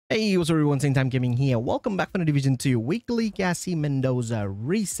Hey, what's up everyone, Same Time Gaming here. Welcome back for the Division 2 Weekly Cassie Mendoza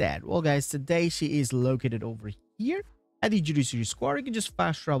Reset. Well guys, today she is located over here at the Judiciary Square. You can just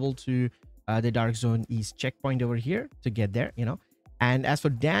fast travel to the Dark Zone East checkpoint over here to get there, And as for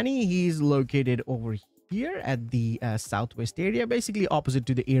Danny, he's located over here at the Southwest area, basically opposite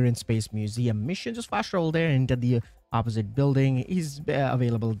to the Air and Space Museum mission. Just fast travel there into the opposite building. He's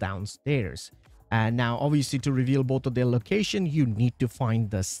available downstairs. And now, obviously, to reveal both of their location, you need to find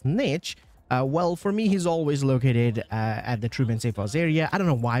the snitch. Well, for me, he's always located at the Truman Safe House area. I don't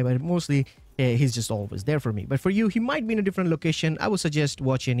know why, but mostly he's just always there for me. But for you, he might be in a different location. I would suggest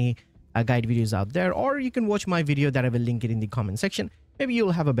watch any guide videos out there, or you can watch my video that I will link it in the comment section. Maybe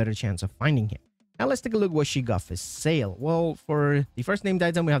you'll have a better chance of finding him. Now, let's take a look what she got for sale. Well, for the first named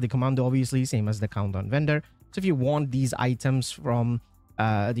item, we have the Commando, obviously, same as the Countdown Vendor. So if you want these items from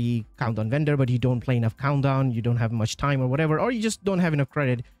the Countdown Vendor, but you don't play enough Countdown, you don't have much time or whatever, or you just don't have enough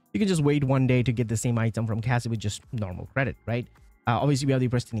credit, you can just wait one day to get the same item from Cassie with just normal credit, right? Obviously, we have the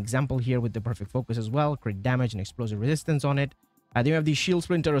Pristine Example here with the Perfect Focus as well, crit damage and explosive resistance on it. Then we have the Shield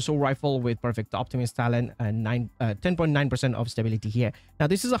Splinter Assault Rifle with Perfect Optimist Talent and 10.9% of stability here. Now,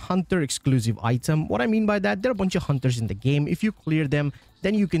 this is a Hunter exclusive item. What I mean by that, there are a bunch of Hunters in the game. If you clear them,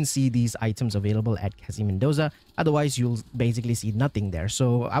 then you can see these items available at Cassie Mendoza. Otherwise, you'll basically see nothing there.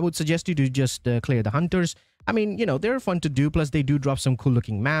 So I would suggest you to just clear the Hunters. I mean, they're fun to do. Plus, they do drop some cool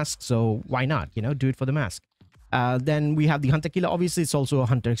looking masks. So why not, do it for the mask. Then we have the Hunter Killer. Obviously, it's also a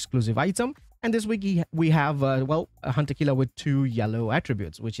Hunter exclusive item. And this week we have, a Hunter Killer with 2 yellow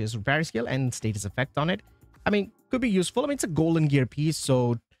attributes, which is Repair Skill and Status Effect on it. I mean, could be useful. I mean, it's a Golden Gear piece,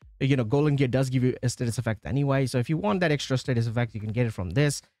 so, Golden Gear does give you a Status Effect anyway. So if you want that extra Status Effect, you can get it from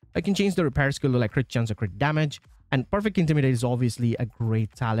this. I can change the Repair Skill to like crit chance or crit damage. And Perfect Intimidate is obviously a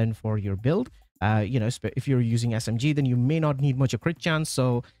great talent for your build. If you're using SMG, then you may not need much of crit chance.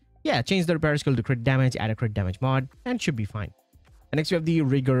 So yeah, change the Repair Skill to crit damage, add a crit damage mod, and it should be fine. And next, we have the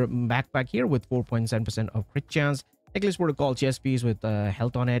Rigor backpack here with 4.7% of crit chance. Necklace Protocol chest piece with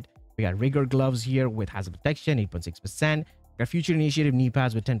health on it. We got Rigor gloves here with hazard protection, 8.6%. We got Future Initiative knee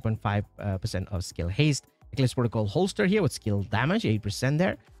pads with 10.5% of skill haste. Necklace Protocol holster here with skill damage, 8%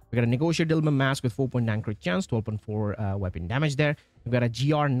 there. We got a Negotiator Dilma mask with 4.9 crit chance, 12.4 weapon damage there. We've got a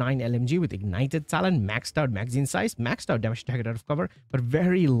GR9 LMG with ignited talent, maxed out magazine size, maxed out damage target out of cover, but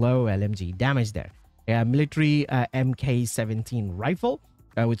very low LMG damage there. Military MK17 rifle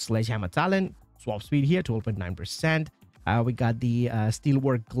with sledgehammer talent, swap speed here 12.9%. We got the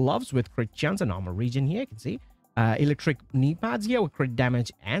steelwork gloves with crit chance and armor regen here, you can see. Electric knee pads here with crit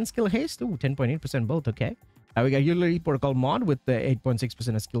damage and skill haste. Ooh, 10.8% both, okay. We got utility protocol mod with the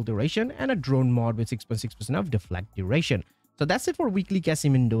 8.6% of skill duration and a drone mod with 6.6% of deflect duration. So that's it for weekly Cassie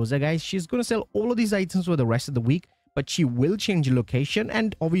Mendoza, guys. She's going to sell all of these items for the rest of the week, but she will change location,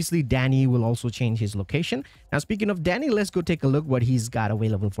 and obviously Danny will also change his location. Now, speaking of Danny, let's go take a look what he's got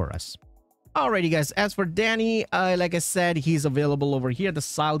available for us. Alrighty, guys. As for Danny, like I said, he's available over here, the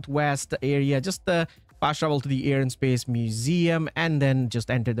Southwest area. Just fast travel to the Air and Space Museum, and then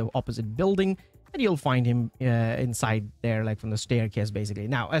just enter the opposite building, and you'll find him inside there, like from the staircase, basically.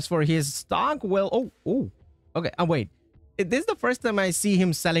 Now, as for his stock, well, okay. Wait. This is the first time I see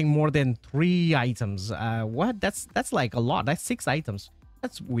him selling more than 3 items. What? That's like a lot. That's 6 items.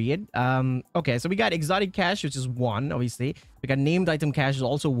 That's weird. Okay, so we got exotic cash, which is 1, obviously. We got named item cash is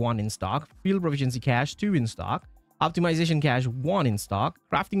also 1 in stock. Field proficiency cash, 2 in stock. Optimization cash, 1 in stock.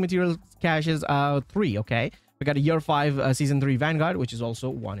 Crafting materials cash is 3, okay. We got a year 5 season 3 Vanguard, which is also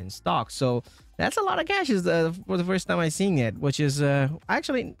 1 in stock. So that's a lot of cashes for the first time I'm seeing it, which is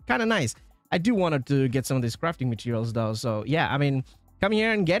actually kind of nice. I do want to get some of these crafting materials though. So yeah, I mean, come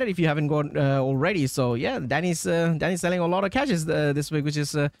here and get it if you haven't gone already. So yeah, Danny's selling a lot of caches this week, which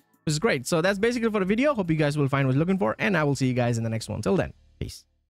is great. So that's basically for the video. Hope you guys will find what you're looking for, and I will see you guys in the next one. Till then, peace.